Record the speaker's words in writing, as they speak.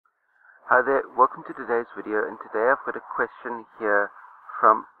Hi there, welcome to today's video, and today I've got a question here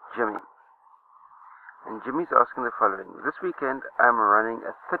from Jimmy. And Jimmy's asking the following: this weekend I'm running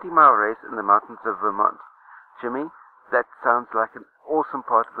a 30-mile race in the mountains of Vermont. Jimmy, that sounds like an awesome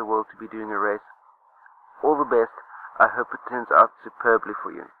part of the world to be doing a race. All the best. I hope it turns out superbly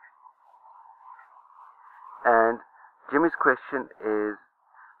for you. And Jimmy's question is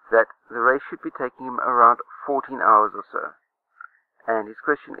that the race should be taking him around 14 hours or so. And his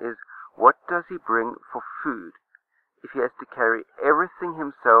question is, what does he bring for food if he has to carry everything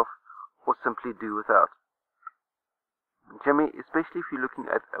himself or simply do without? Jimmy, especially if you're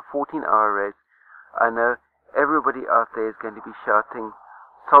looking at a 14-hour race, I know everybody out there is going to be shouting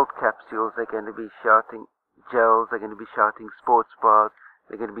salt capsules, they're going to be shouting gels, they're going to be shouting sports bars,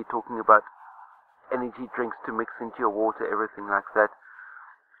 they're going to be talking about energy drinks to mix into your water, everything like that.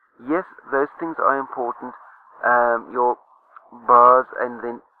 Yes, those things are important, your bars and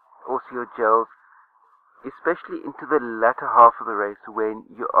then also your gels, especially into the latter half of the race when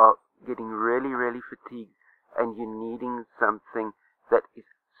you are getting really fatigued and you're needing something that is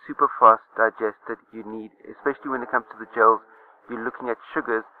super fast digested. You need, especially when it comes to the gels, you're looking at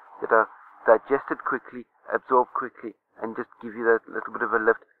sugars that are digested quickly, absorbed quickly, and just give you that little bit of a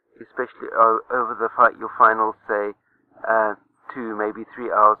lift, especially over your final, say, 2, maybe 3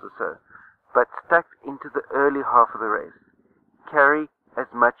 hours or so. But stacked into the early half of the race, carry as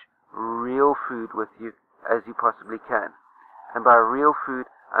much real food with you as you possibly can. And by real food,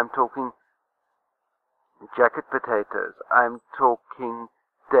 I'm talking jacket potatoes, I'm talking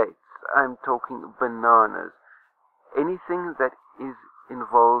dates, I'm talking bananas, anything that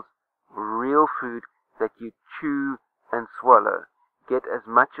involves real food that you chew and swallow. Get as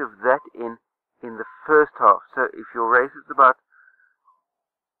much of that in the first half. So if your race is about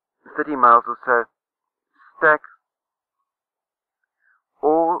 30 miles or so, stack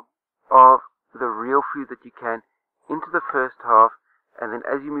all of the real food that you can into the first half, and then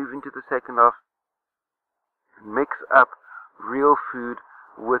as you move into the second half, mix up real food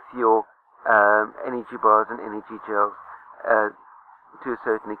with your energy bars and energy gels to a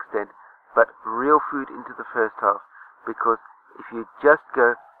certain extent, but real food into the first half, because if you just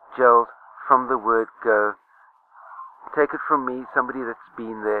go gels from the word go, take it from me, somebody that's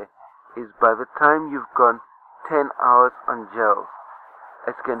been there, is by the time you've gone 10 hours on gels,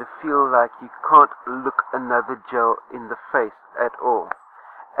 it's going to feel like you can't look another gel in the face at all,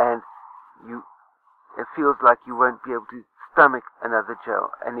 and it feels like you won't be able to stomach another gel.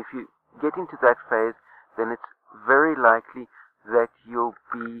 And if you get into that phase, then it's very likely that you'll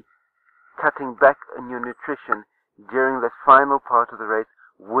be cutting back on your nutrition during the final part of the race,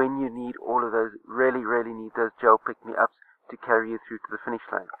 when you need all of those, really need those gel pick-me-ups to carry you through to the finish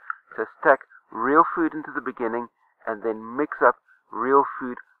line. So stack real food into the beginning, and then mix up real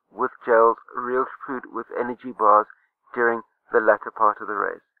food with gels, real food with energy bars during the latter part of the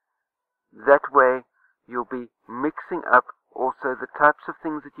race. That way you'll be mixing up also the types of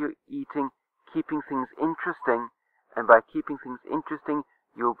things that you're eating, keeping things interesting, and by keeping things interesting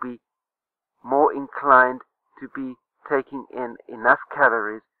you'll be more inclined to be taking in enough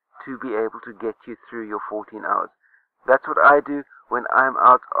calories to be able to get you through your 14 hours. That's what I do when I'm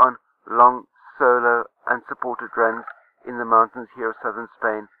out on long solo unsupported runs in the mountains here of southern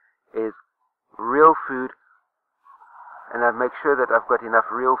Spain, is real food, and I make sure that I've got enough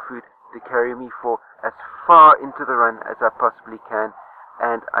real food to carry me for as far into the run as I possibly can.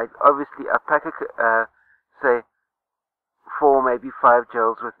 And I pack say 4, maybe 5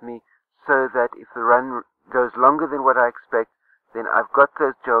 gels with me, so that if the run goes longer than what I expect, then I've got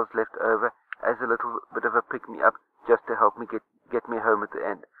those gels left over as a little bit of a pick-me-up, just to help me get me home at the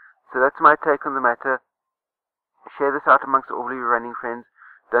end. So that's my take on the matter. Share this out amongst all of your running friends.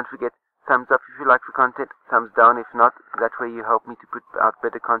 Don't forget, thumbs up if you like the content, thumbs down if not. That way you help me to put out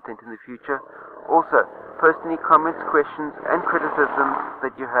better content in the future. Also, post any comments, questions and criticisms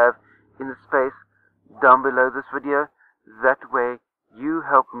that you have in the space down below this video. That way you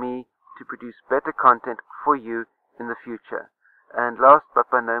help me to produce better content for you in the future. And last but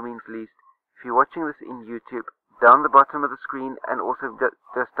by no means least, if you're watching this in YouTube, down the bottom of the screen and also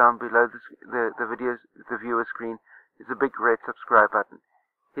just down below the viewer screen is a big red subscribe button.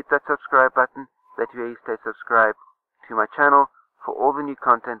 Hit that subscribe button, that way you stay subscribed to my channel for all the new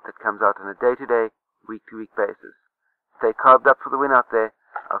content that comes out on a day-to-day, week-to-week basis. Stay carved up for the win out there.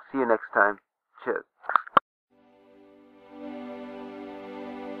 I'll see you next time. Cheers.